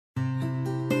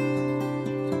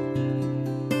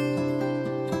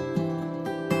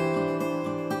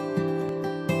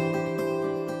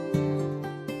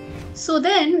So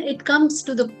then it comes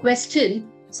to the question,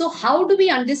 so how do we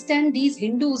understand these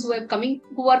Hindus who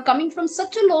are coming from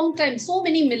such a long time, so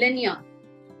many millennia?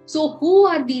 So who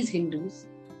are these Hindus?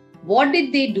 What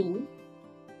did they do?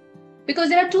 Because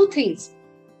there are two things.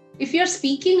 If you're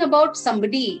speaking about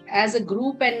somebody as a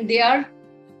group and they are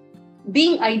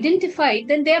being identified,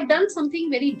 then they have done something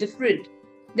very different.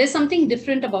 There's something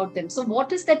different about them. So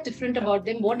what is that different about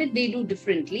them? What did they do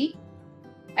differently?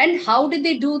 And how did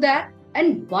they do that?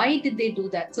 And why did they do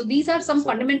that? So these are some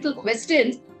fundamental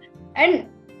questions. And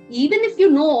even if you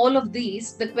know all of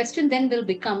these, the question then will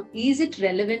become, is it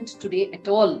relevant today at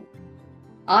all?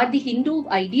 Are the Hindu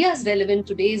ideas relevant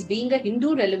today? Is being a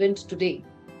Hindu relevant today?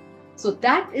 So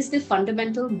that is the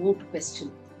fundamental moot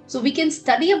question. So we can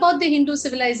study about the Hindu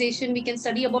civilization, we can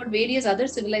study about various other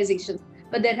civilizations,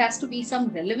 but there has to be some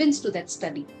relevance to that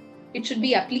study. It should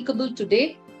be applicable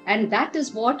today, and that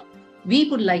is what we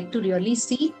would like to really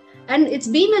see. And it's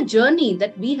been a journey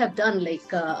that we have done, like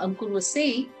Ankur was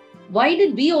saying. Why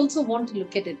did we also want to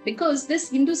look at it? Because this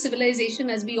Hindu civilization,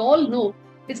 as we all know,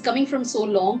 is coming from so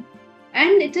long,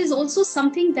 and it is also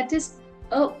something that is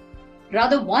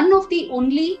rather one of the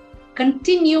only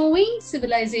continuing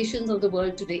civilizations of the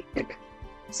world today.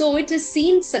 So it has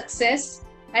seen success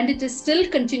and it is still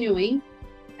continuing.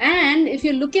 And if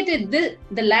you look at it,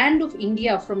 the land of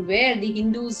India, from where the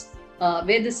Hindus,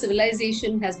 where the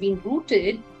civilization has been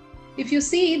rooted, if you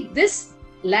see this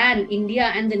land,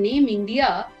 India, and the name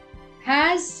India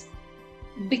has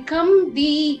become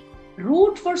the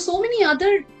root for so many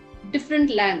other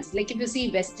different lands. Like if you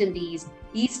see West Indies,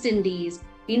 East Indies,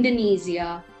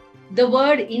 Indonesia, the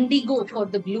word indigo for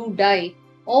the blue dye,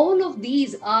 all of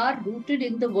these are rooted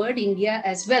in the word India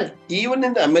as well. Even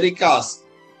in the Americas,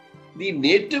 the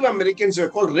Native Americans were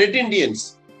called Red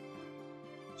Indians.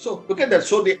 So look at that.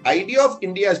 So the idea of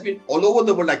India has been all over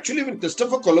the world. Actually, when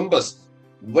Christopher Columbus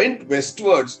went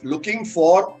westwards looking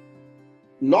for,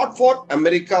 not for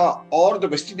America or the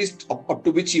West Indies up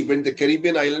to which he went, the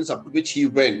Caribbean islands up to which he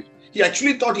went, he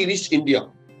actually thought he reached India.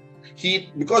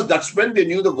 Because that's when they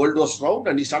knew the world was round,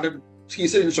 and he said,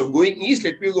 instead of going east,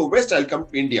 let me go west, I'll come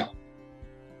to India.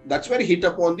 That's where he hit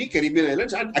upon the Caribbean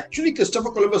islands, and actually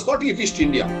Christopher Columbus thought he reached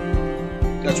India.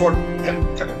 That's what.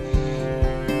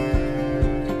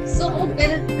 So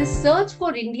the search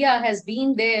for India has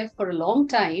been there for a long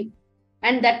time,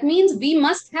 and that means we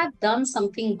must have done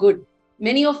something good.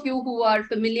 Many of you who are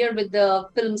familiar with the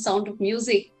film Sound of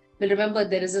Music will remember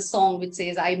there is a song which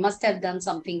says, I must have done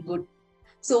something good.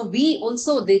 So we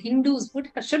also, the Hindus,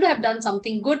 should have done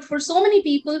something good for so many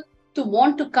people to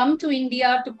want to come to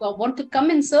India, to want to come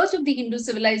in search of the Hindu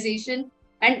civilization,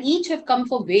 and each have come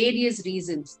for various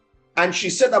reasons. And she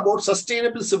said about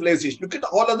sustainable civilization. Look at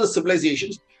all other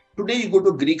civilizations. Today you go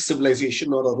to Greek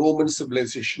civilization or a Roman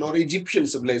civilization or Egyptian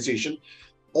civilization.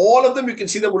 All of them, you can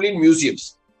see them only in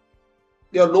museums.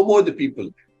 They are no more the people.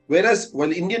 Whereas,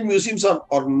 while Indian museums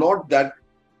are not that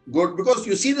good, because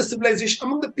you see the civilization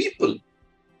among the people.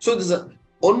 So there's a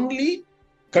only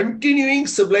continuing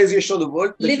civilization of the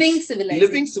world. Living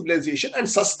civilization and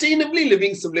sustainably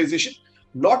living civilization,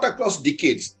 not across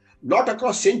decades, not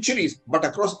across centuries, but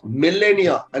across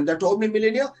millennia. And that how many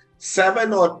millennia?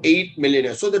 7 or 8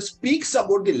 millennia. So that speaks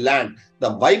about the land,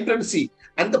 the vibrancy,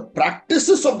 and the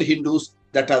practices of the Hindus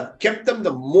that have kept them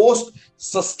the most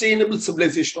sustainable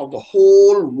civilization of the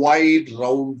whole wide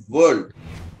round world.